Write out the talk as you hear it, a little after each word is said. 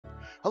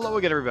Hello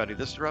again, everybody.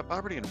 This is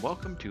RobBoberty, and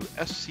welcome to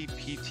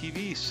SCP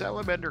TV,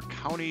 Salamander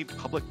County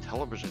Public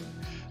Television.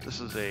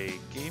 This is a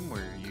game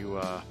where you,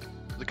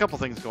 there's a couple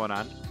things going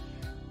on.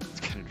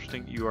 It's kind of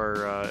interesting. You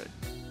are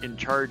in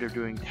charge of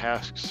doing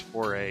tasks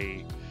for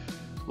a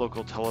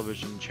local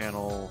television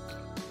channel,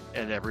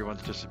 and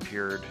everyone's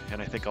disappeared.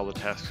 And I think all the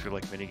tasks are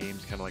like mini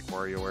games, kind of like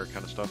WarioWare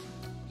kind of stuff.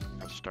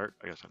 Let's start.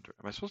 I guess am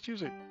I supposed to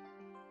use it?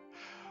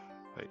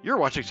 Wait, you're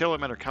watching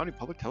Salamander County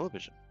Public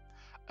Television.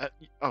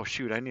 Oh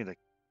shoot! I need a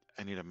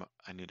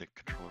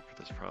controller for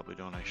this, probably,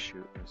 don't I?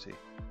 Shoot, let me see.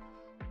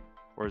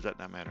 Or does that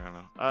not matter? I don't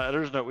know.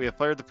 There's no. We have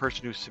fired the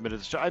person who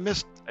submitted this. I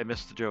missed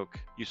the joke.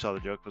 You saw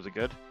the joke. Was it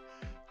good?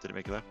 Did it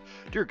make you laugh?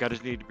 Dear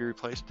gutters need to be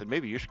replaced, and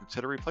maybe you should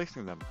consider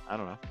replacing them. I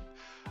don't know.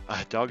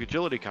 Dog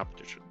agility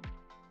competition.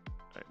 All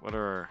right, what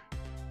are?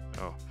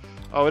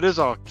 Oh, it is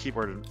all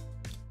keyboard and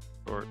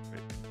or.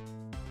 Wait.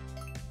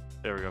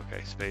 There we go.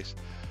 Okay, space.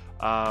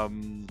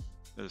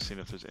 Let's see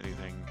if there's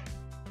anything.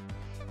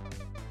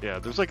 Yeah,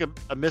 there's like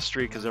a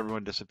mystery because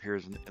everyone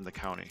disappears in the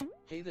county.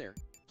 Hey there,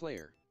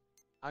 player.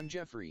 I'm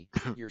Jeffrey,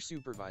 your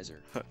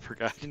supervisor. I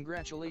forgot.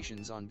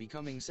 Congratulations on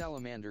becoming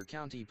Salamander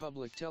County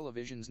Public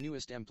Television's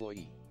newest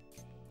employee.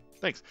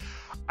 Thanks.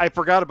 I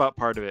forgot about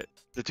part of it.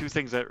 The two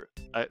things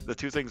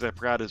I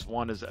forgot is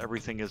one is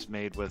everything is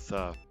made with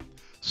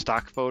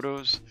stock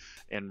photos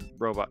and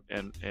robot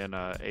and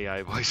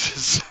AI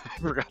voices. I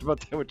forgot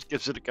about that, which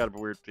gives it kind of a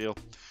weird feel.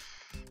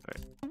 All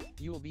right.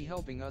 You will be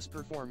helping us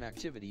perform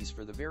activities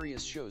for the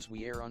various shows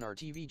we air on our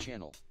TV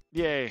channel.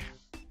 Yay!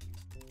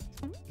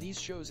 These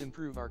shows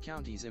improve our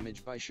county's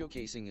image by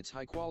showcasing its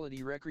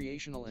high-quality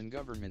recreational and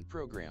government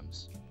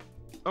programs.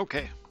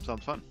 Okay,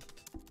 sounds fun.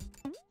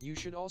 You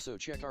should also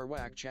check our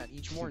WAC chat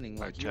each morning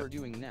like you're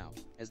doing now,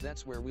 as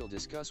that's where we'll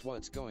discuss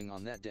what's going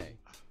on that day.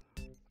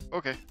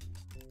 Okay.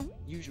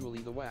 Usually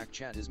the WAC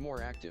chat is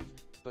more active,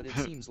 but it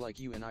seems like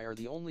you and I are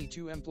the only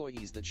two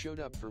employees that showed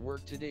up for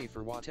work today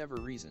for whatever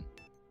reason.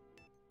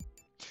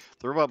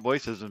 The robot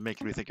voices is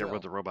making me think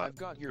everyone's a robot. I've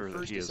got your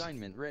first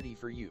assignment ready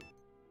for you.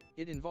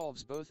 It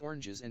involves both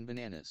oranges and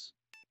bananas.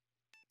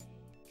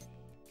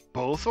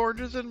 Both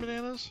oranges and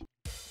bananas?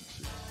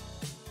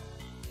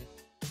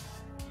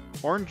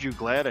 Orange, you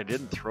glad I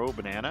didn't throw a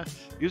banana?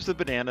 Use the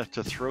banana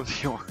to throw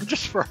the orange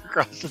as far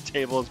across the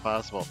table as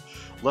possible.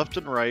 Left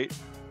and right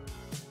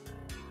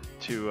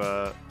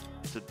to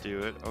do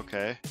it.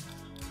 Okay.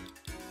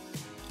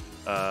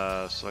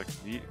 Select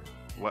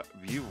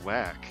view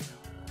whack.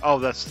 Oh,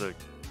 that's the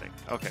thing.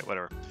 Okay,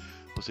 whatever.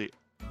 We'll see.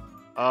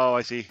 Oh,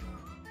 I see.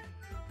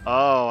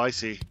 Oh, I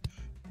see.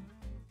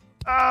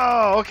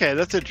 Oh, okay,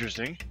 that's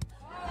interesting.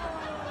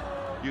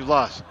 You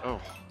lost. Oh,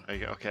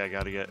 okay, I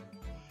gotta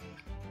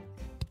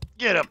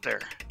get up there.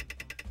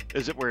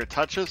 Is it where it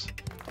touches?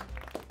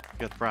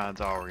 Get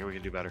bronze. Oh, we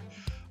can do better.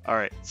 All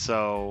right,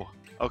 so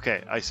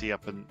okay, I see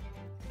up in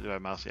my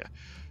mouse. Yeah,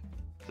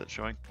 is that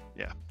showing?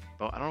 Yeah.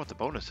 Well, I don't know what the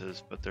bonus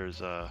is, but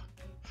there's oh,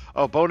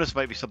 bonus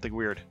might be something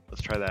weird.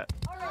 Let's try that.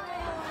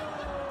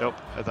 Nope,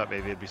 I thought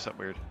maybe it'd be something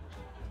weird.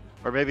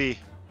 Or maybe...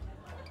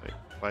 Wait,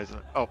 why isn't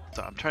it... Oh,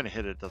 I'm trying to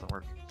hit it, it doesn't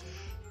work.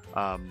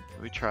 Let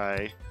me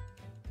try...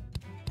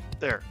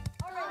 There.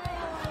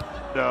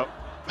 No.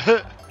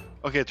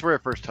 Okay, it's where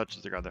it first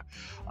touches the ground there.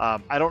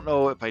 I don't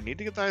know if I need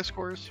to get the high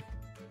scores.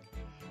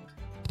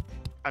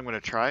 I'm going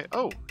to try...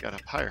 Oh, got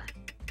up higher.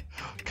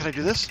 Can I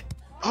do this?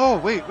 Oh,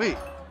 wait.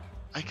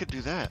 I could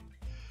do that.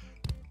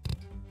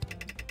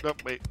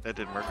 Nope, wait, that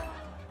didn't work.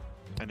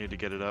 I need to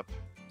get it up.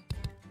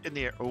 In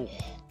the air. Oh,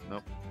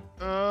 nope.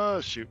 Oh,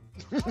 shoot.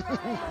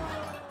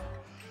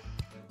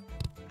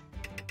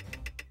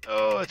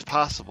 Oh, it's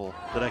possible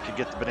that I could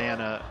get the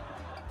banana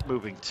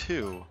moving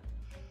too.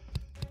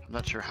 I'm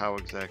not sure how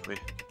exactly.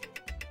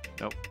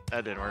 Nope,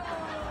 that didn't work.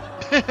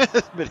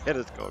 This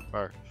banana's going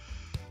far.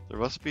 There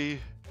must be...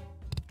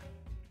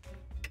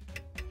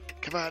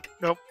 Come on.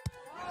 Nope.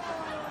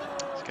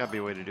 There's gotta be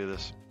a way to do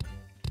this.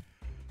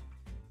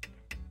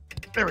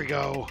 There we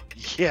go.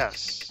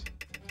 Yes.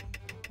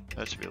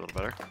 That should be a little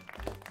better.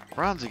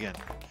 Bronze again.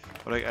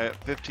 But I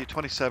 50,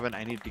 27.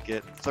 I need to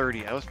get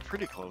 30. I was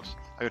pretty close.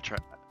 I would try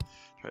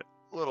a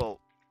little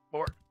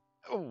more.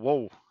 Oh,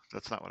 whoa.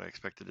 That's not what I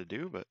expected to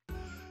do, but.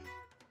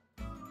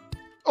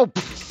 Oh,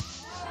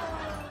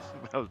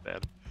 that was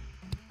bad.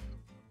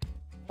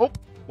 Oh,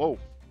 whoa.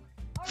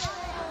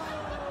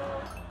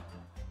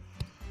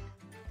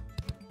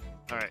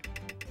 All right.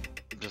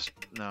 Just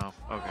no.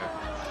 Okay.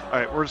 All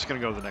right. We're just gonna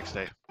go to the next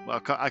day.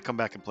 I come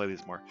back and play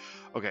these more.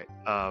 Okay.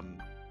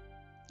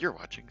 You're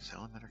watching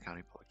Salamander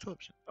County Public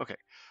Television. Okay.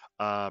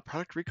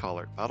 Product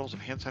recaller. Bottles of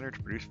hand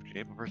sanitizer produced between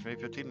April 1st and May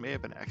 15 may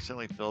have been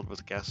accidentally filled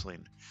with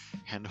gasoline.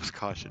 Handle with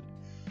caution.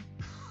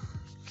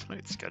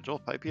 Tonight's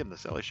schedule, 5 p.m. The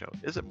Sally Show.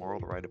 Is it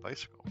moral to ride a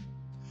bicycle?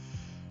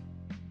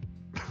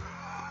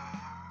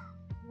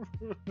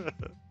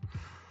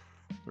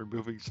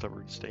 Removing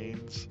stubborn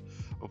stains.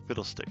 Oh,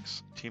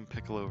 fiddlesticks. Team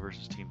Piccolo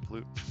versus Team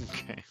Flute.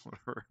 Okay,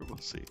 whatever. We'll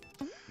see.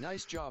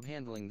 Nice job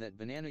handling that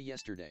banana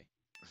yesterday.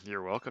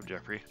 You're welcome,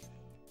 Jeffrey.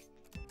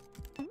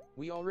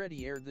 We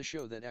already aired the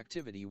show that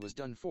activity was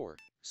done for,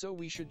 so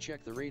we should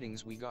check the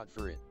ratings we got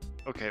for it.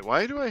 Okay,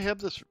 why do I have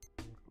this?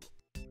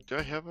 Do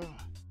I have a...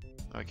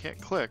 I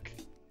can't click.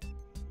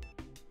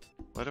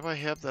 Why do I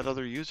have that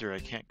other user? I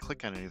can't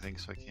click on anything,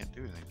 so I can't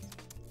do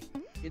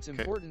anything. It's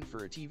important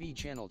for a TV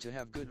channel to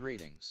have good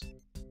ratings.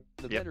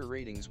 The better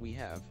ratings we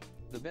have,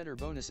 the better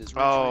bonuses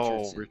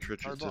Rich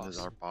Richardson is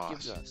our boss.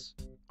 Gives us.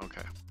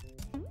 Okay.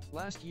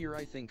 Last year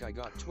I think I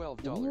got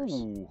 $12.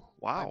 Ooh,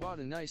 wow. I bought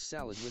a nice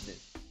salad with it.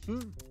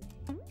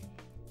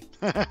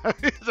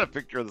 There's a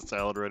picture of the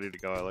salad ready to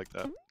go. I like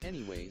that.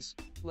 Anyways,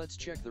 let's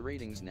check the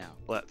ratings now.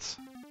 Let's.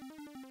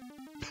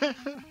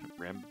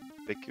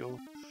 Rambicule.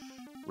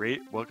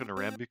 Welcome to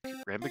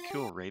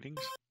Rambicule ratings.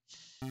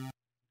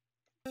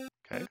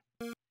 Okay.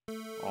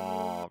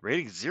 Aw,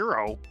 rating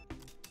 0.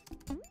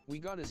 We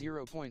got a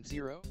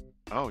 0.0.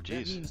 Oh,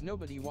 geez. That means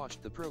nobody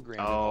watched the program.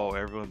 Oh,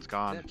 everyone's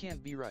gone. That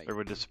can't be right.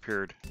 Everyone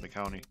disappeared in the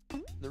county.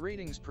 The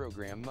ratings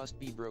program must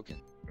be broken.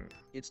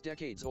 It's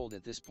decades old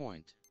at this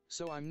point,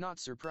 so I'm not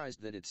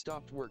surprised that it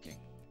stopped working.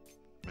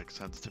 Makes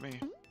sense to me.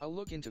 I'll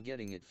look into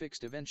getting it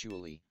fixed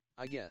eventually,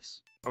 I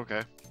guess.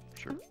 Okay,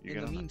 sure.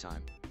 In the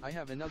meantime, I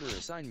have another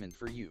assignment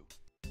for you.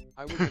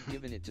 I would have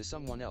given it to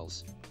someone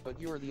else, but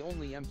you're the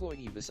only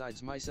employee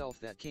besides myself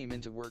that came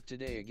into work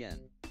today again.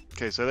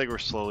 Okay, so I think we're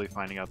slowly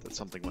finding out that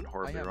something went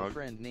horribly wrong. I have a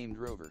friend named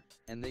Rover,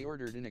 and they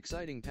ordered an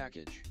exciting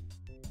package.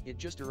 It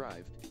just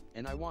arrived,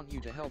 and I want you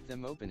to help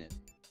them open it.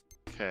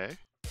 Okay.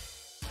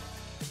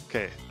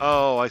 Okay,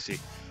 oh, I see.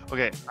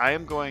 Okay, I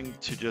am going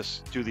to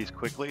just do these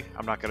quickly.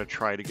 I'm not going to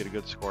try to get a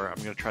good score.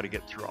 I'm going to try to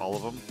get through all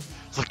of them.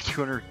 It's like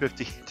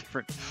 250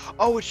 different...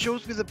 Oh, it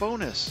shows me the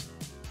bonus!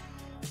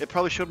 It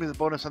probably showed me the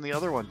bonus on the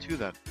other one, too,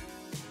 then.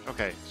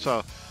 Okay,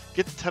 so...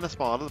 Get the tennis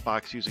ball out of the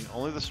box using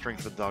only the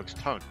strength of the dog's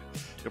tongue.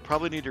 You'll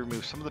probably need to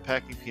remove some of the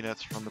packing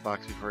peanuts from the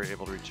box before you're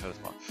able to reach the tennis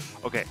ball.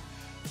 Okay,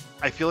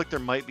 I feel like there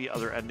might be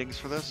other endings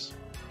for this.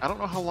 I don't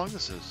know how long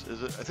this is.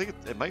 Is it? I think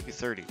it might be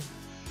 30.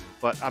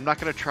 But I'm not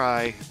going to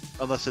try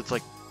unless it's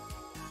like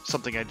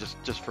something I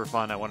just for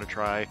fun I want to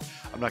try.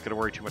 I'm not going to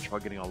worry too much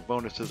about getting all the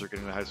bonuses or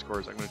getting the high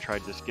scores. I'm going to try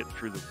to just get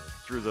through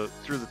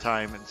the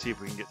time and see if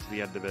we can get to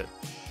the end of it.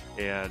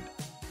 And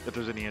if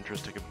there's any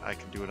interest, I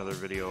can do another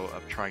video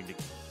of trying to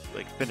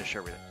like finish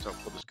everything. So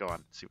we'll just go on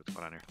and see what's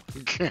going on here.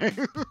 Okay.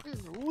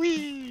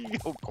 Whee!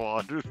 Oh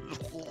god.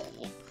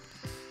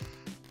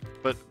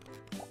 But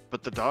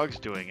the dog's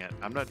doing it.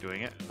 I'm not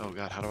doing it. Oh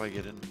god, how do I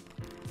get in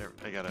there?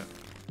 I gotta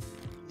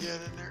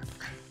get in there.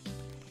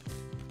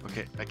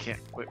 Okay, I can't.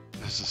 Wait,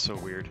 this is so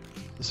weird.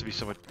 This would be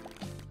so much.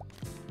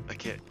 I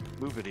can't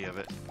move any of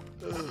it.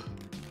 Ugh.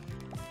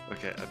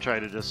 Okay, I'm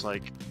trying to just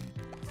like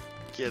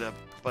get a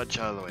bunch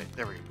out of the way.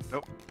 There we go.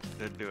 Nope,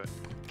 didn't do it.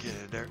 Get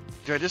in there.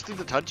 Do I just need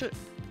to touch it?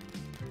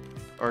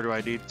 Or do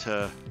I need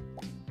to...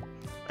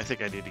 I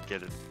think I need to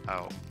get it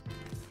out.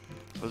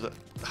 Was it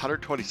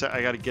 120 seconds?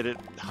 I gotta get it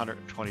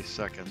 120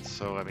 seconds,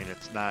 so I mean,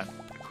 it's not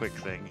a quick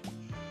thing.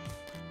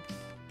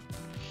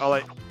 All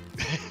I...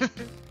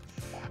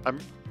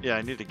 Yeah,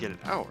 I need to get it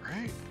out,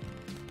 right?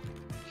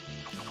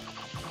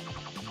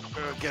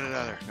 Get it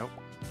out of there. Nope.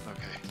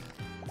 Okay.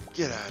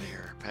 Get out of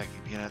here, packing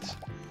peanuts.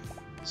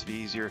 This would be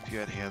easier if you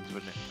had hands,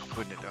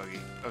 wouldn't it, doggy?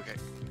 Okay.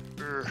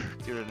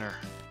 Get in there.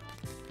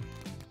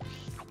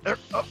 There.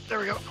 Oh, there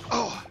we go.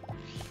 Oh.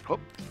 Oh.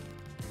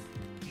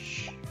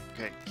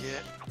 Okay,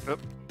 get. Oh.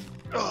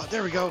 Oh,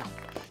 there we go.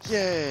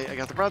 Yay! I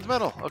got the bronze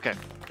medal. Okay,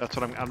 that's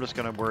what I'm just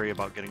gonna worry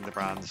about getting the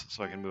bronze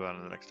so I can move on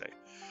to the next day.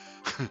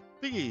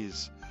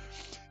 Biggies.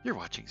 You're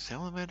watching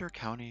Salamander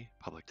County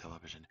Public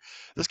Television.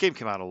 This game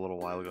came out a little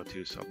while ago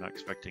too, so I'm not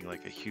expecting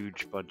like a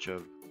huge bunch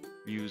of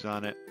views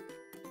on it.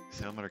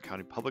 Salamander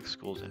County Public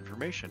Schools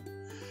information.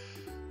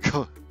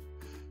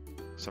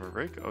 Summer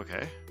break?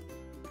 Okay.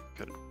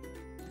 Good.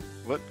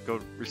 What? Go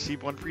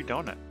receive one free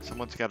donut.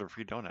 Someone's got a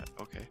free donut.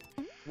 Okay.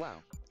 Wow,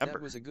 Ember.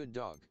 that was a good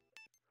dog.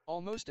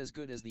 Almost as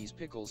good as these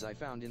pickles I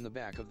found in the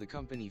back of the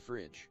company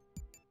fridge.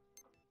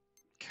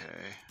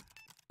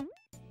 Okay.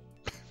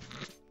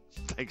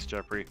 Thanks,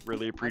 Jeffrey.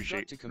 Really appreciate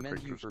it. I've got to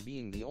commend you for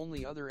being the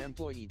only other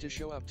employee to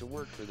show up to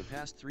work for the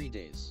past 3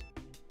 days.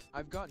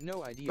 I've got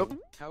no idea,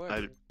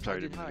 however, I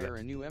did hire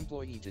a new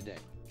employee today.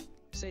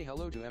 Say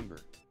hello to Ember.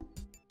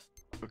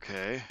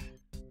 Okay.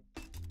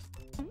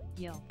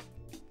 Yo.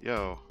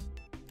 Yo.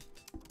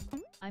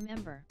 I'm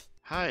Ember.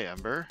 Hi,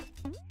 Ember.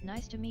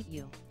 Nice to meet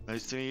you.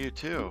 Nice to meet you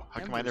too.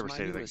 How come I never say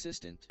anything? Ember's my new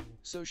assistant,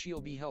 so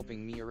she'll be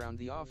helping me around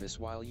the office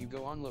while you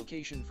go on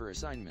location for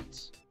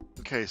assignments.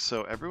 Okay,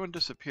 so everyone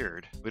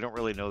disappeared. We don't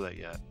really know that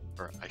yet.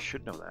 Or I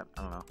should know that.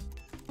 I don't know.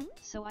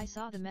 So I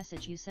saw the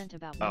message you sent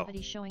about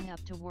nobody showing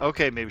up to work.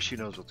 Okay, maybe she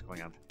knows what's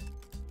going on.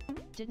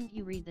 Didn't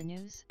you read the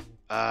news?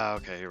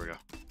 Okay, here we go.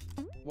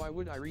 Why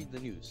would I read the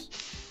news?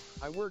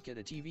 I work at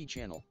a TV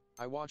channel.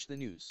 I watch the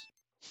news.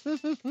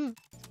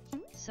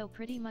 So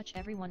pretty much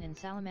everyone in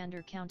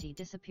Salamander County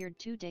disappeared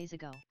 2 days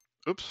ago.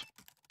 Oops.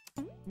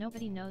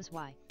 Nobody knows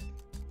why.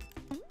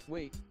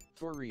 Wait,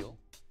 for real?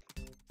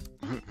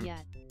 Yeah.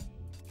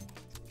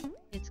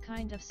 It's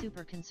kind of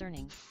super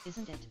concerning,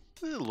 isn't it?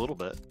 A little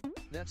bit.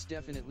 That's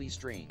definitely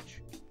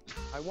strange.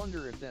 I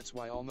wonder if that's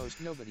why almost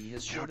nobody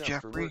has showed up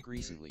Jeffrey, for work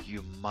recently.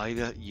 You might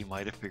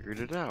have figured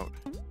it out.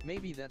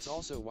 Maybe that's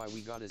also why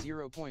we got a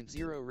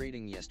 0.0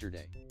 rating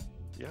yesterday.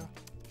 Yeah,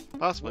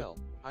 possibly. Well,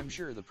 I'm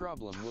sure the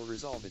problem will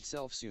resolve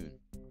itself soon.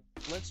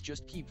 Let's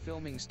just keep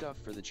filming stuff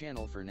for the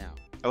channel for now.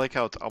 I like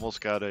how it's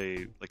almost got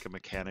a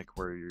mechanic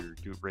where you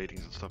do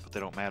ratings and stuff, but they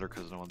don't matter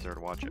because no one's there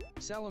to watch it.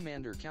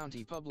 Salamander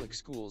County Public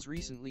Schools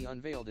recently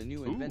unveiled a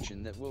new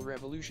invention that will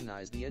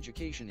revolutionize the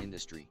education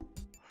industry.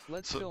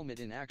 Let's film it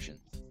in action.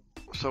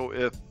 So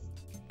if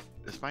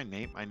is my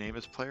name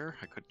is player,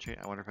 I could change.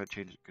 I wonder if I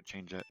could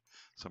change that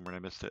somewhere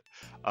and I missed it.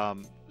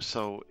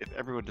 So if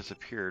everyone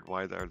disappeared,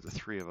 why are the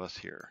three of us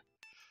here?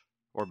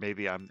 Or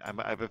maybe I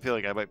have a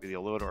feeling I might be the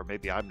alone, or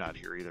maybe I'm not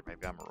here either.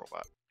 Maybe I'm a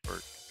robot,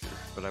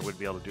 but I wouldn't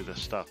be able to do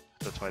this stuff.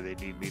 That's why they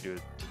need me to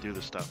do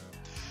this stuff.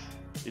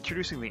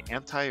 Introducing the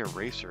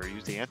anti-eraser.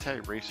 Use the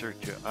anti-eraser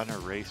to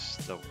unerase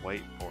the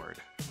whiteboard.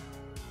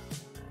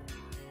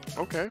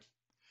 Okay.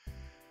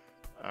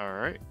 All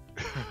right.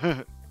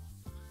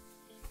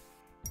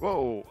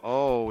 Whoa!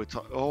 Oh, it's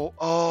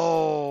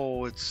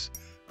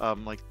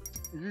like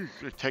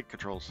tank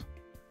controls.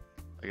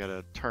 I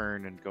gotta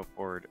turn and go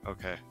forward.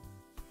 Okay.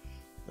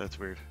 That's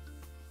weird.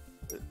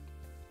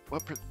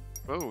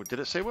 Oh, did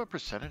it say what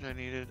percentage I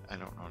needed? I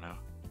don't know now.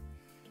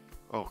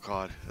 Oh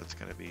God, that's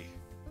gonna be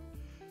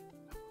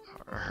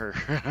hard.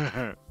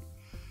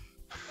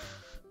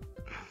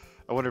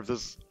 I wonder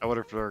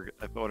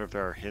if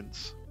there are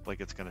hints.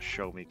 Like it's gonna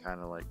show me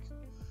kind of like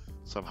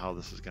somehow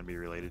this is gonna be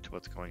related to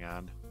what's going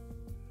on.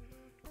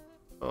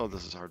 Oh,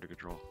 this is hard to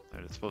control.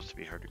 And it's supposed to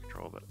be hard to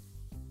control, but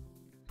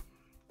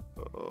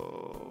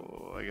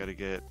oh, I gotta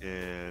get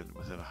in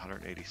within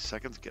 180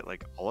 seconds, get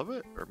like all of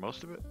it or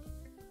most of it.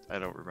 I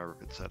don't remember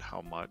if it said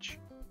how much.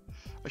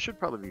 I should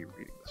probably be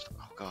reading this.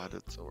 Oh God,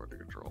 it's so hard to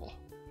control.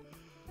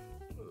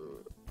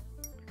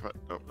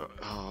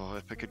 Oh,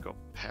 if I could go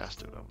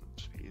past it, it would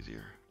just be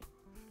easier.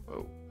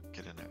 Oh,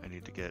 get in there. I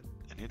need to get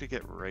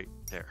right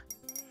there.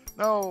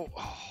 No.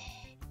 Oh.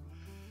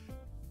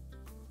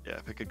 Yeah,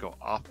 if I could go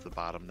off the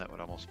bottom, that would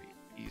almost be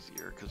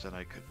easier, because then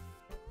I could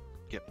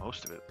get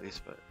most of it at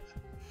least, but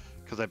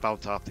because I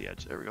bounce off the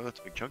edge. There we go, that's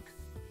a big chunk.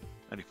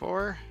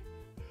 94.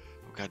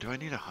 Oh God, do I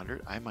need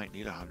 100? I might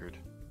need 100.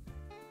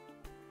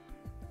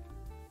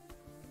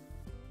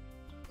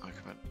 Oh,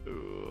 come on.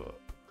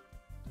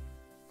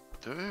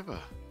 Do I have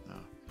a... No.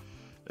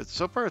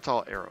 So far it's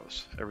all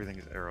arrows. Everything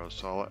is arrows,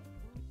 so I'll...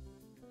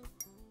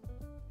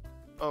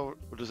 Oh,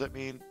 what does that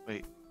mean?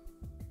 Wait,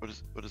 what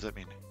does that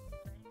mean?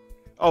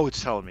 Oh,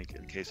 it's telling me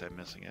in case I'm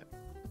missing it.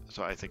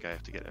 So I think I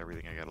have to get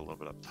everything. I got a little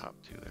bit up top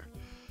too there.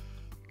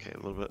 Okay, a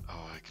little bit.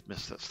 Oh, I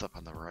missed that stuff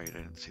on the right. I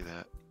didn't see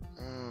that.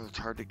 Oh, it's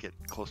hard to get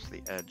close to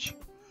the edge.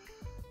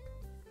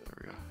 There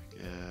we go.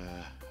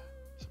 Yeah.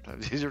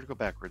 Sometimes it's easier to go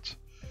backwards.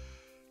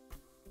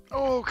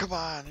 Oh, come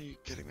on. Are you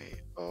kidding me?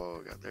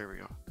 Oh, God. There we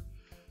go.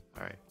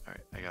 All right.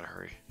 I gotta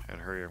hurry. I'm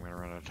gonna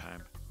run out of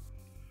time.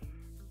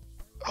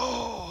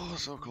 Oh,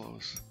 so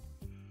close.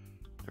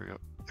 There we go.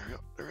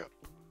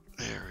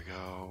 There we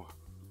go.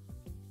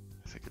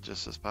 I think it's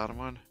just this bottom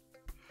one.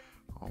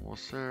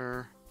 Almost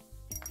there.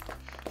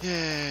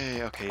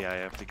 Yay! Okay, yeah, I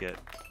have to get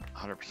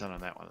 100% on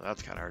that one.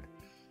 That's kind of hard.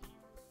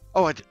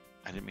 Oh, I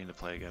didn't mean to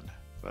play again,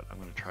 but I'm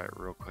going to try it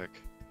real quick.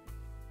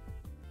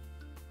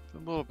 A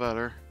little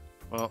better.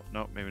 Well,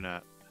 no, maybe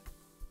not.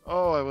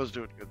 Oh, I was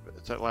doing good.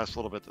 It's that last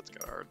little bit that's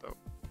kind of hard, though.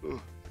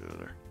 Ooh, get in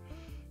there.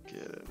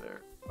 Get in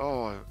there.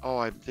 Oh,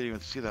 I didn't even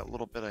see that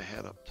little bit I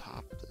had up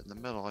top in the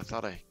middle. I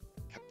thought I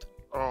kept it.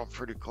 Oh,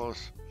 pretty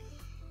close.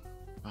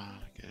 Come on,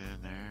 get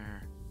in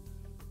there.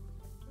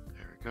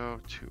 There we go.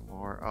 2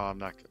 more. Oh, I'm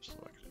not still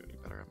not gonna do any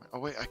better. Oh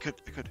wait, I could.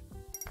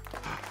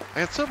 I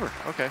got silver.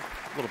 Okay,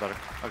 a little better.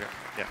 Okay,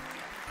 yeah.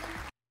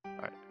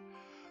 All right.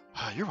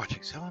 You're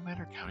watching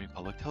Salamander County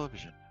Public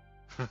Television.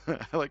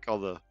 I like all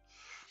the.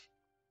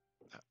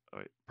 Oh,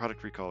 wait,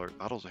 product recall.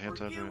 Bottles of hand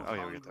sanitizer. Oh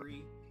yeah, we get that.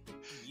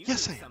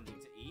 Yes, I am. Something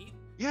to eat?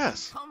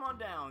 Yes. Come on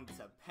down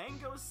to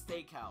Pango's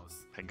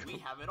Steakhouse. Pango? We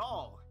have it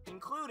all,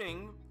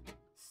 including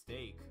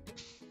steak,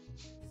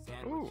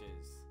 sandwiches,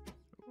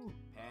 Ooh.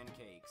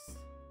 pancakes,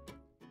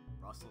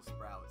 Brussels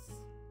sprouts,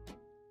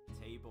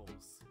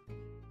 tables,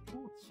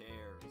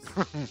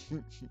 chairs,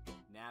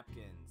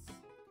 napkins,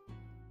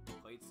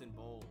 plates and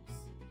bowls,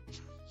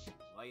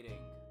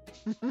 lighting,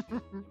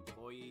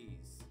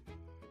 employees,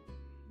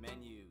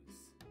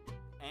 menus,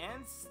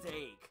 and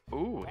steak.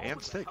 Ooh, All and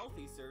with steak.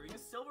 Healthy serving of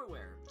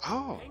silverware.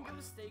 Oh.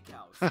 Pango's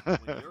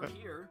Steakhouse. When you're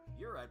here,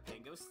 you're at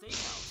Pango's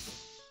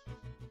Steakhouse.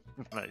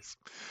 Nice.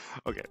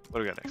 Okay, what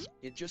do we got next?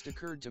 It just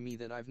occurred to me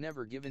that I've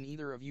never given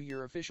either of you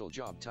your official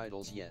job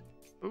titles yet.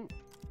 Ooh.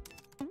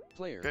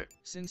 Player, Okay.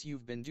 since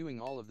you've been doing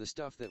all of the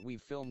stuff that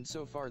we've filmed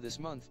so far this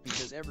month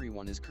because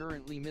everyone is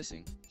currently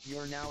missing,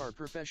 you're now our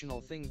professional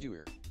thing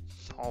doer.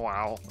 Oh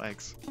wow,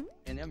 thanks.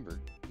 And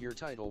Ember, your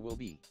title will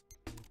be...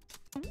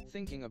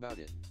 Thinking about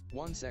it.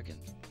 1 second.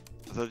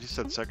 I thought you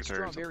said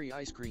secretary. Or something. Strawberry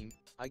ice cream,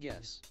 I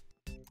guess.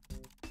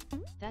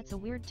 That's a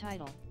weird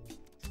title.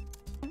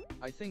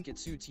 I think it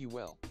suits you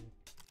well.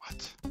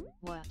 What?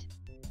 What?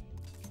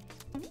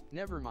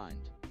 Never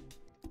mind.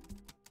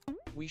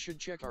 We should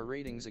check our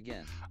ratings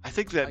again. I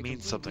think that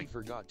means something. I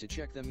forgot to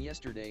check them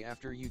yesterday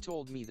after you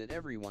told me that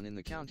everyone in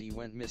the county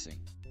went missing.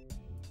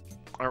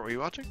 Aren't we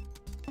watching?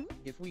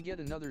 If we get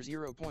another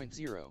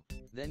 0.0,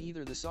 then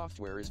either the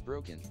software is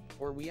broken,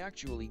 or we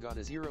actually got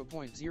a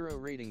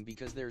 0.0 rating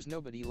because there's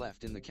nobody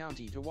left in the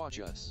county to watch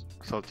us.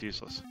 So it's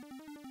useless.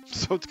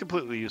 So it's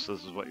completely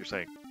useless is what you're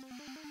saying.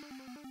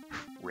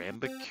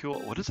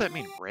 Rambicule? What does that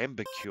mean,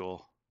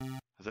 rambicule?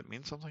 Does that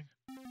mean something?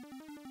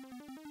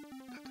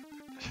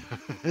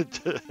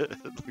 It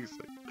looks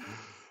like,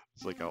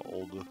 it's like how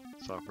old the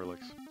software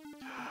looks.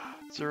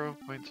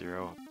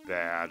 0.0,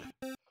 bad.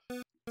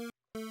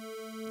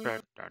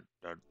 Dun, dun,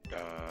 dun,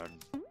 dun.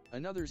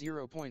 Another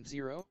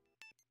 0.0?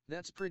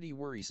 That's pretty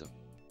worrisome.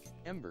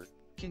 Ember,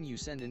 can you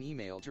send an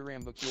email to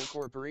Rambicule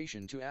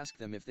Corporation to ask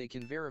them if they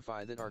can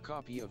verify that our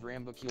copy of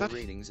Rambicule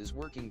ratings is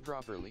working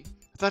properly?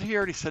 I thought he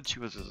already said she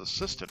was his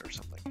assistant or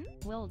something.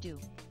 Will do.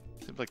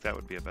 Seems like that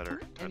would be a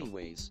better title.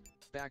 Anyways,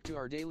 back to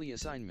our daily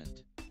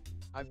assignment.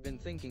 I've been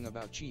thinking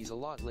about cheese a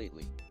lot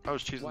lately. I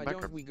was cheese in the background.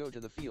 Why don't we go to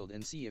the field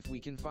and see if we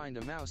can find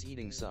a mouse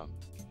eating some?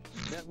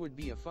 That would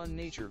be a fun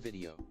nature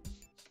video.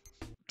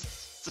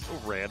 So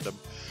random.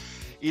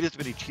 Eat as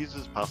many cheeses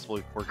as possible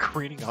before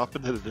careening off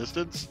into the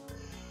distance.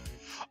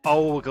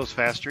 Oh, it goes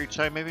faster each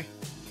time, maybe?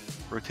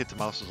 Rotate the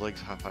mouse's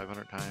legs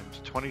 500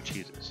 times. 20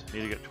 cheeses.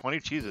 Need to get 20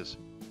 cheeses.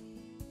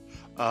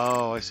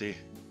 Oh, I see.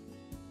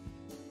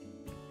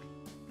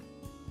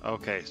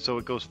 Okay, so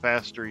it goes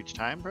faster each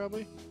time,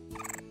 probably?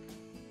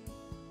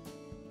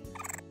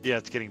 Yeah,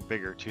 it's getting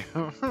bigger, too.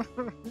 Love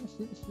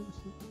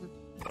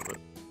it.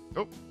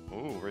 Oh,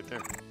 right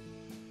there.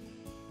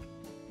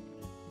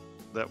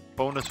 That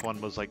bonus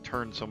one was like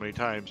turned so many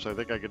times, so I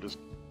think I could just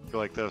go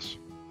like this.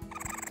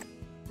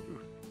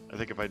 I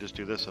think if I just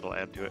do this, it'll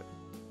add to it.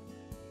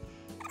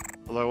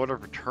 Although I wonder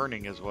if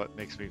returning is what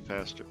makes me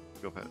faster.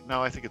 Go fast.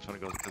 No, I think it's when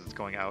it goes because it's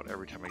going out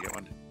every time I get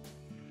one.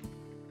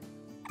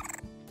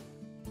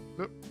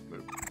 Oop,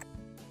 oop.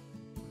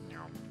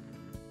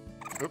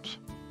 Oops,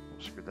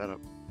 screwed that up.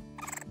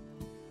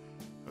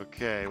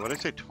 Okay, what did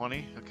I say?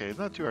 20? Okay, it's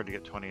not too hard to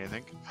get 20, I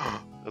think.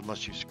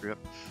 Unless you screw up.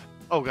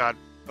 Oh god.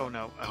 Oh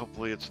no.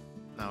 Hopefully it's.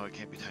 No, it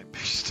can't be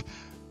type-based.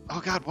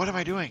 Oh god, what am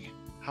I doing?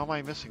 How am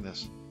I missing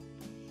this?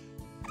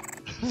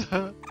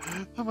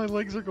 My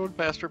legs are going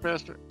faster,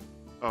 faster.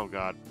 Oh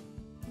god.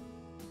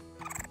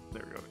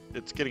 There we go.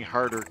 It's getting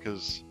harder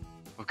because.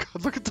 Oh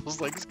god, look at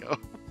those legs go.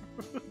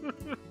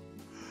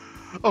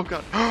 Oh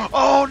god.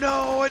 Oh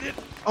no, I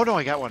didn't. Oh no,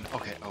 I got one.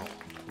 Okay. Oh.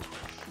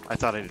 I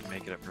thought I didn't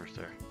make it at first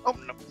there. Oh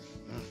no.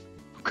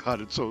 Oh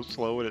god, it's so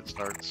slow when it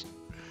starts.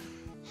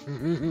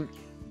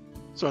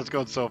 So it's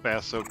going so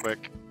fast, so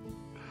quick.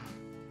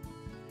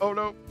 Oh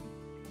no.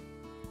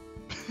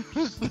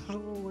 Those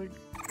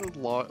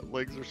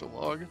legs are so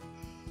long.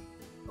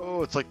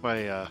 Oh, it's like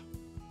my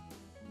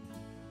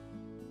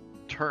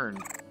turn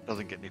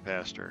doesn't get any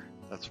faster.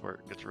 That's where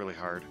it gets really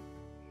hard.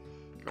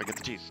 Go, get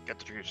the cheese. Get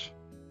the cheese.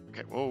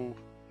 Okay, whoa.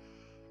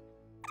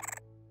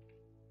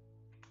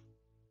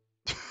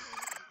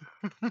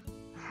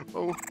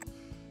 Oh.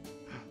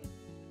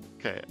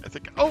 Okay, I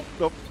think. Oh,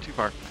 nope, too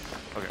far.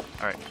 Okay,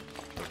 alright.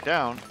 Go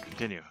down,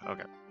 continue.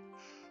 Okay.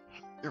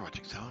 You're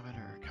watching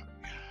Salamander County.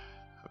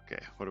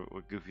 Okay,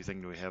 what goofy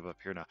thing do we have up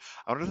here now?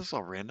 I wonder if this is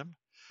all random?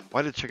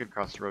 Why did chicken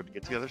cross the road to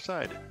get to the other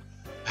side?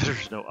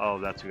 There's no. Oh,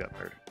 that's who got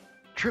fired.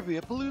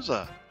 Trivia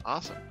Palooza!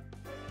 Awesome.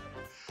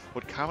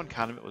 What common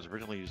condiment was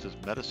originally used as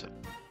medicine?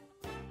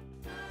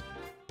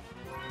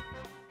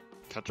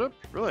 Ketchup?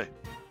 Really?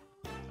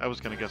 I was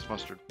gonna guess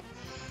mustard.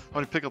 How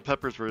many pickled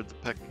peppers were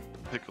the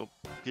pickled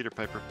Peter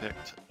Piper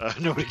picked?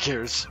 Nobody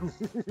cares.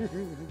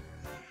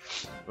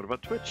 What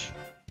about Twitch?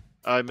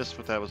 I missed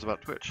what that was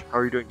about Twitch. How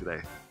are you doing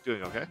today?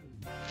 Doing okay?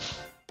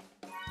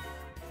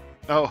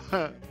 Oh.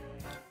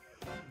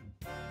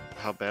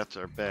 How bats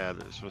are bad.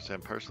 It's supposed to say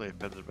I'm personally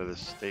offended by this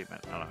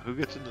statement. I don't know. Who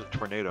gets into the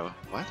tornado?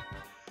 What?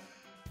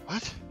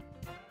 What?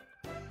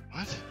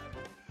 What?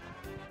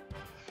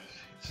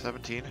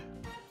 17?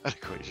 That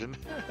equation.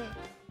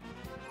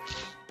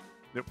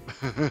 Nope.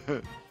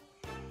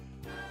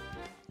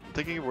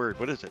 Thinking a word.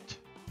 What is it?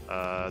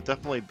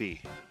 Definitely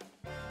B.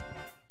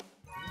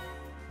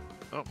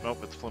 Oh, nope,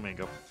 it's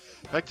flamingo.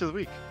 Back to the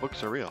week.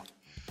 Books are real.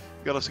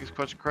 You got a 6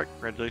 question correct.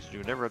 Congratulations,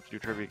 you never have to do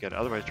trivia again.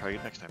 Otherwise, try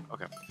it next time.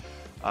 Okay.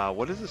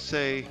 What does it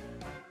say?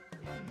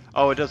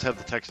 Oh, it does have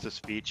the text to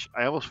speech.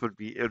 I almost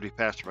it would be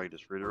faster if I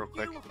just read it real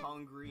quick. You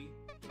hungry?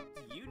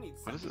 You need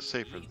what does it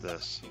say for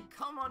this?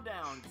 Come on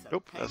down to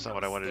Nope, that's not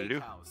what I wanted to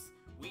do.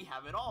 We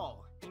have it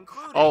all,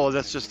 including. Oh,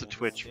 that's just the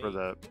Twitch for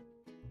the.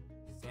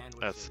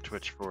 That's the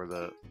Twitch for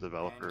the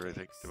developer, I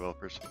think.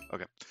 Developers.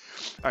 Okay.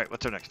 All right.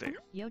 What's our next day?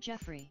 Yo,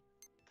 Jeffrey.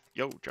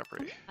 Yo,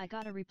 Jeffrey. I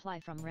got a reply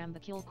from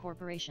Rambicule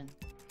Corporation.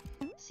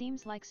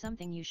 Seems like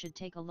something you should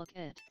take a look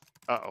at.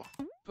 Uh-oh.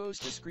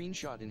 Post a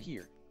screenshot in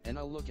here, and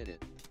I'll look at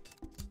it.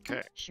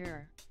 Okay.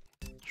 Sure.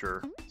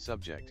 Sure.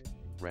 Subject: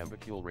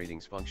 Rambicule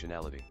ratings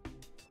functionality.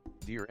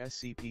 Dear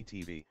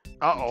SCP-TV,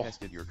 Uh-oh. we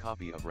tested your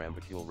copy of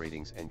Rambicule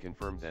ratings and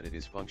confirmed that it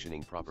is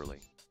functioning properly.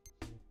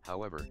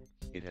 However,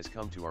 it has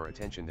come to our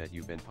attention that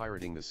you've been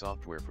pirating the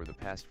software for the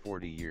past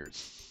 40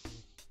 years.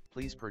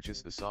 Please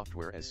purchase the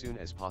software as soon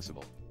as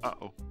possible.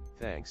 Uh-oh.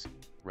 Thanks,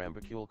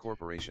 Rambacule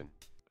Corporation.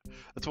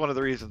 That's one of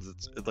the reasons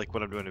it's like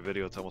when I'm doing a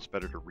video, it's almost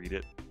better to read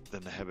it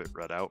than to have it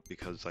read out,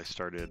 because I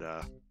started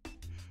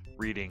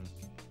reading.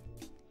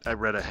 I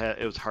read ahead.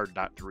 It was hard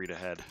not to read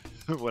ahead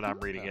when I'm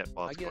reading it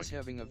while I it's guess going.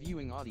 having a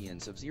viewing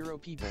audience of 0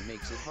 people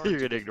makes it hard You're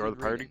to gonna get ignore the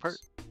good pirating part?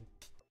 ratings.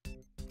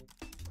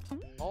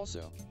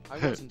 Also, I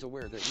wasn't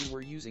aware that we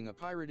were using a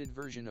pirated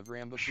version of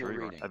Rambacule Sure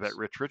you are. ratings. I bet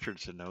Rich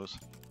Richardson knows.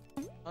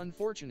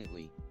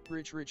 Unfortunately,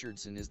 Rich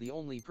Richardson is the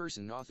only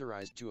person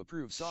authorized to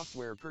approve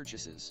software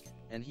purchases,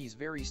 and he's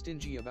very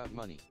stingy about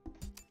money.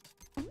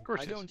 Of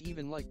course I he is. don't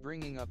even like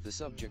bringing up the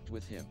subject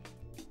with him.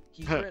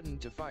 He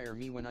threatened to fire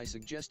me when I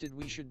suggested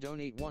we should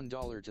donate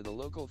 $1 to the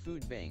local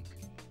food bank.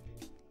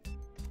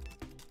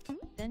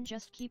 Then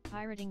just keep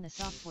pirating the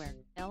software,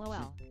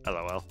 lol.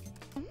 LOL.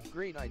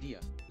 Great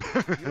idea.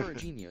 You're a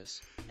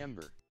genius,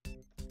 Ember.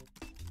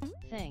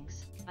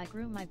 Thanks, I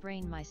grew my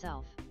brain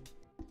myself.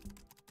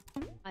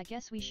 I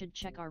guess we should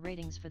check our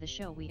ratings for the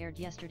show we aired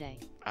yesterday.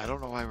 I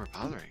don't know why we're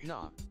bothering.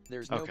 Nah,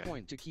 there's no Okay.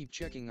 point to keep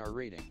checking our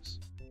ratings.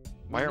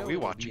 Why aren't we know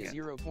it'll watching be it?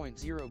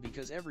 0.0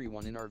 because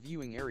everyone in our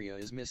viewing area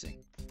is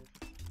missing.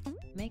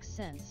 Makes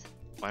sense.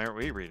 Why aren't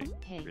we reading?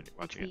 Hey, Reading- it's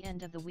watching the it?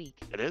 end of the week.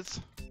 It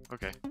is?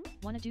 Okay.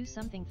 Wanna do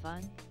something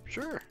fun?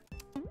 Sure.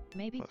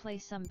 Maybe What? play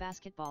some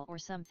basketball or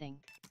something.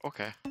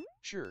 Okay.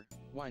 Sure,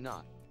 why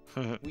not?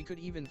 We could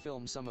even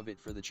film some of it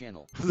for the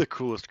channel. The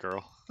coolest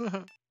girl.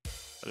 I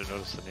didn't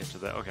notice the names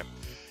of that. Okay.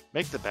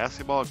 Make the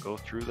basketball go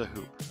through the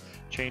hoop.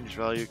 Change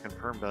value,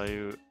 confirm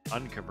value,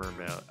 unconfirm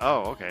value.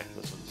 Oh, okay.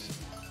 This one's.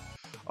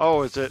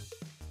 Oh, is it?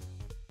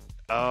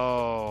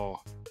 Oh.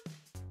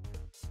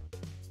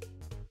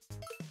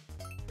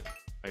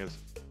 I guess.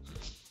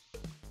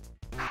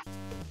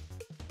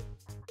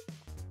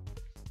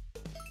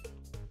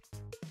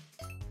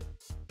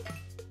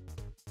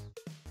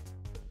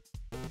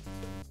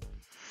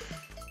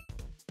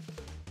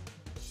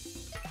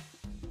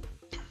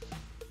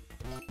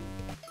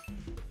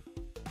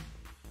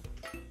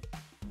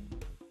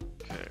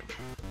 Okay.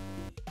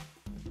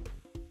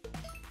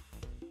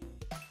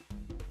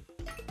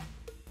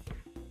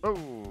 Oh,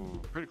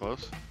 pretty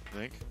close, I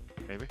think.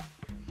 Maybe.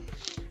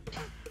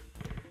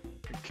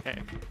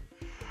 Okay.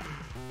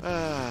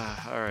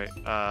 Alright,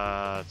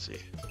 let's see.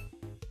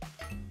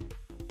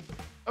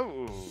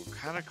 Oh,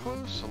 kind of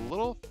close. A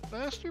little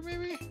faster,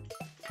 maybe?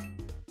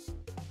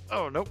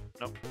 Oh, nope,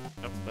 nope,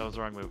 nope. That was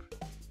the wrong move.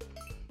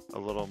 A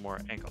little more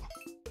angle.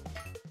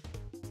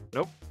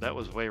 Nope, that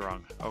was way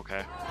wrong.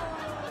 Okay.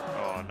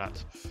 Oh,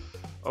 nuts.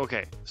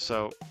 Okay,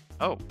 so,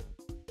 oh.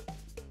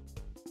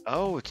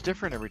 Oh, it's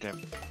different every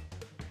time.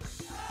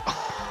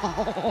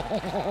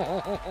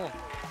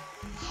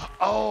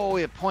 Oh,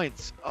 it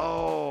points.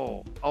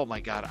 Oh, oh my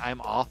God, I'm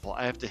awful.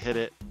 I have to hit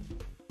it.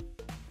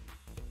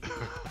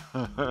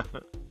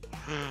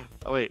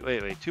 Oh, wait,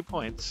 2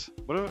 points.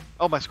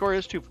 Oh, my score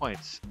is 2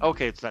 points.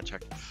 Okay, it's not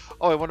checked.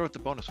 Oh, I wonder what the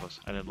bonus was.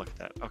 I didn't look at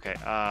that. Okay,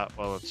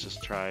 well, let's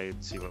just try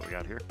and see what we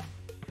got here.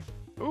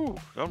 Ooh,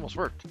 it almost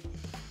worked.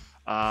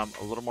 A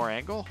little more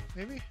angle,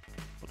 maybe?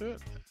 We'll do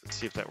it. Let's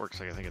see if that works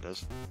like I think it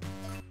does.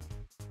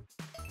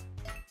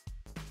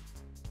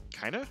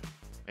 Kinda?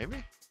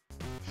 Maybe?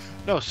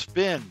 No,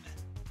 spin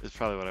is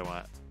probably what I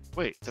want.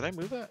 Wait, did I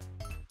move that?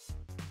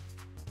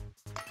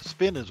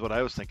 Spin is what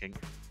I was thinking.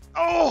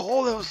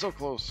 Oh, that was so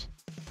close.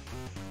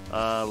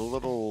 A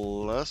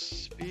little less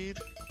speed.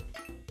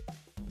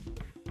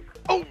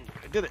 Oh,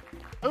 I did it.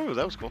 Oh,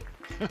 that was cool.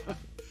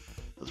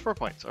 That's 4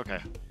 points. Okay.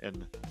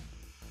 And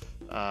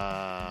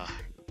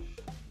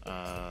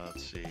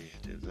let's see.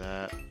 Do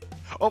that.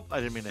 Oh,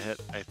 I didn't mean to hit.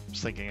 I was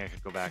thinking I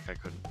could go back. I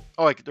couldn't.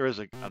 Oh, there is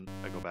a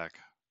go back.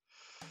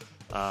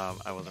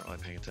 I wasn't really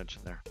paying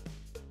attention there.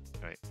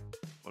 Wait,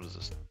 what does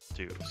this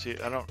do? See,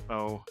 I don't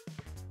know.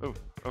 Oh,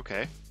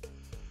 okay.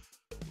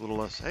 A little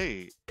less.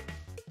 Hey,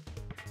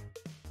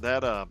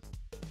 that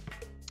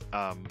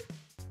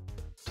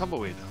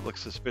tumbleweed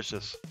looks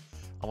suspicious.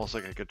 Almost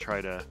like I could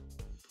try to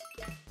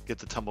get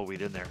the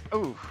tumbleweed in there.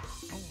 Oh,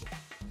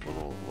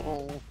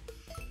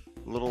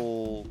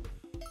 little.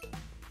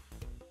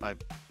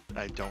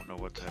 I don't know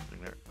what's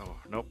happening there. Oh,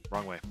 nope,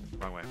 wrong way.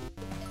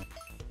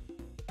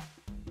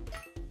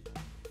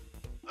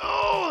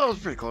 Oh, that was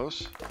pretty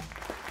close.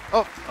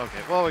 Oh,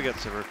 okay. Well, we got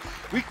silver.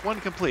 Week 1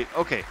 complete.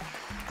 Okay,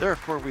 there are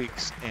 4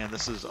 weeks, and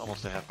this is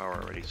almost a half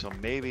hour already. So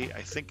maybe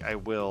I think I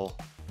will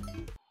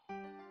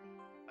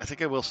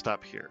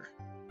stop here,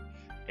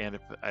 and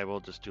if I will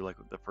just do like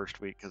the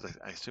first week because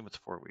I assume it's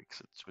 4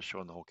 weeks. It's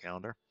showing the whole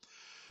calendar.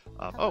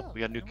 Oh,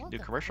 we got a new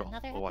commercial.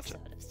 We'll watch it.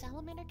 Another episode of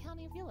Salamander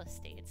County Real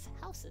Estate's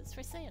Houses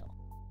for Sale.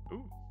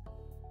 Ooh,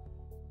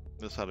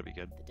 this ought to be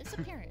good. The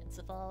disappearance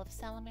of all of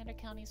Salamander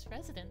County's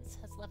residents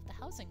has left the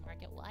housing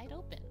market wide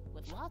open,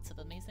 with lots of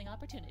amazing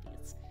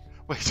opportunities.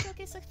 Wait, We'll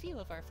showcase a few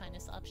of our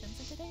finest options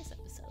in today's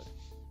episode.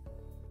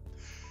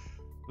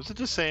 was it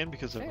just saying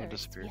because everyone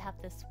First, disappeared? we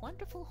have this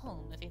wonderful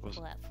home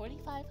available at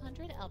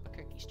 4500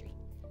 Albuquerque Street.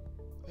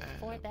 With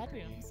 4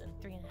 bedrooms and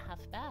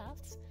 3.5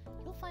 baths,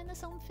 you'll find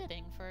this home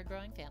fitting for a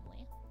growing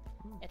family.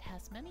 It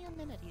has many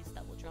amenities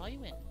that will draw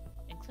you in,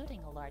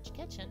 including a large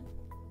kitchen,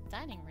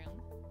 dining room,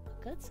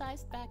 a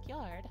good-sized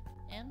backyard,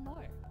 and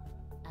more.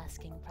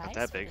 Asking price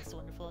that for big. this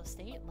wonderful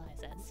estate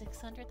lies at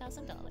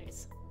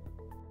 $600,000.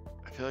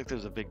 I feel like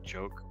there's a big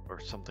joke or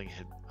something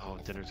hidden. Oh,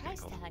 If dinner's the getting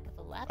price cold. tag of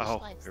a lavish Oh,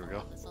 here we go.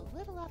 lifestyle is a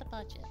little out of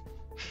budget,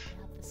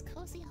 you have this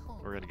cozy home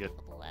We're gonna get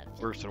available at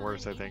worse and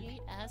worse, I think.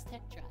 5988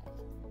 Aztec Drive.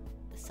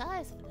 The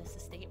size of this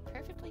estate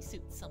perfectly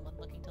suits someone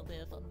looking to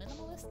live a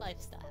minimalist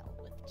lifestyle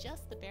with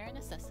just the bare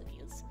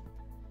necessities.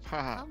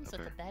 Haha, Comes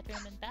with okay. a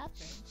bedroom and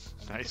bathroom,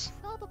 and Nice. you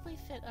could probably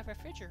fit a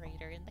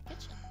refrigerator in the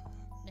kitchen.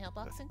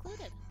 Mailbox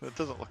included. That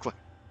doesn't look like.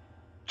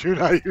 Do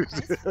not use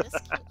Price it. for this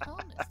cute home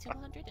is Do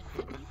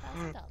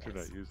 $250,000.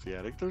 not use the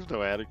attic. There's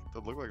no attic. It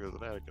doesn't look like there's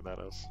an attic in that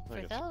house. I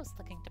For guess. those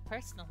looking to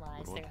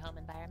personalize Good their one. home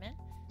environment,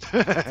 take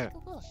a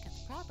look at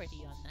the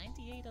property on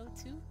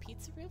 9802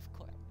 Pizza Roof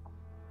Court.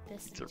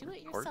 This Pizza Roof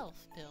do-it-yourself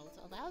build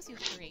allows you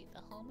to create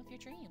the home of your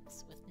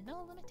dreams with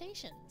no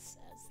limitations,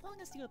 as long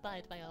as you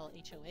abide by all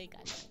HOA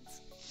guidelines.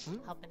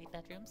 How many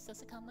bedrooms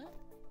does it come with?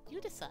 You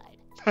decide.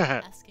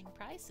 Asking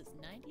price is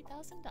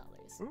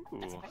 $90,000. Ooh.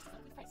 That's the price of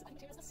the price of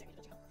materials necessary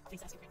to the job.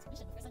 Please ask your parents'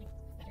 permission before signing.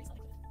 Batteries not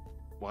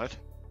included. What?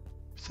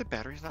 You said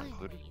batteries not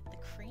included? Finally,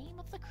 the cream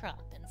of the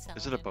crop in Is it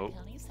a Salamander boat?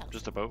 County's housing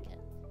Just a boat?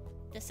 market.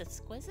 This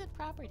exquisite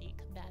property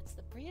combats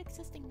the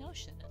pre-existing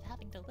notion of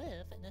having to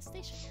live in a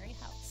stationary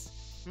house.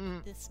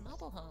 This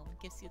mobile home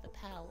gives you the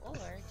power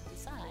to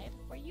decide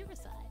where you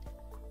reside.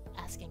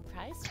 Asking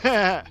price for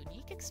this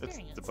unique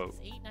experience is boat.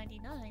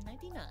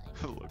 $899.99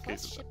 Location.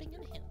 plus shipping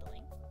and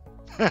handling.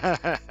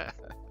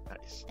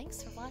 Nice.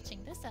 Thanks for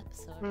watching this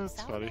episode of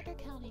That's funny.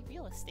 Salamander County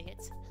Real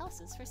Estate's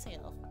Houses for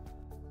Sale.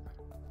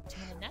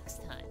 Tune in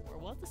next time where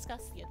we'll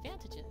discuss the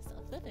advantages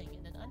of living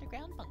in an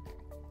underground bunker.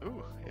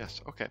 Ooh,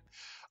 yes, okay.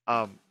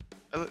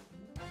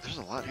 There's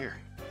a lot here.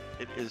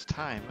 It is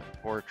time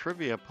for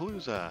Trivia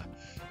Palooza.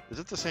 Is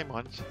it the same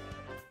ones?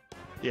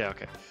 Yeah,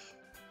 okay.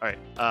 Alright,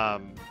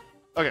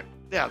 okay.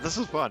 Yeah, this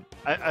is fun.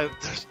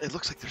 It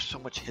looks like there's so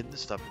much hidden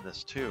stuff in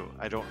this too.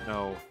 I don't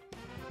know.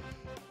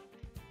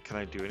 Can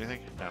I do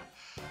anything? No.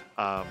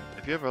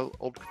 If you have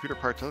old computer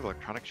parts or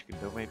electronics, you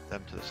can donate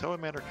them to the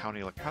Salamander County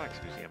Electronics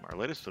Museum. Our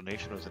latest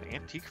donation was an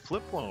antique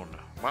flip phone.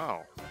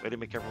 Wow, way to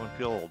make everyone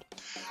feel old.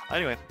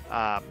 Anyway,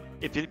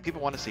 if people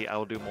want to see, I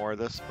will do more of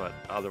this, but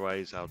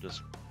otherwise,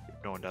 if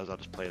no one does, I'll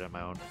just play it on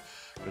my own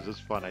because it's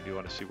fun. I do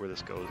want to see where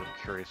this goes. I'm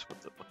curious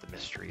what the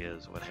mystery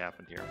is, what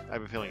happened here. I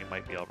have a feeling it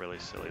might be all really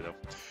silly though.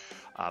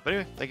 But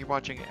anyway, thank you for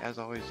watching. As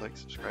always, like,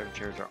 subscribe, and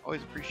shares are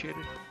always appreciated.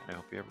 And I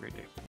hope you have a great day.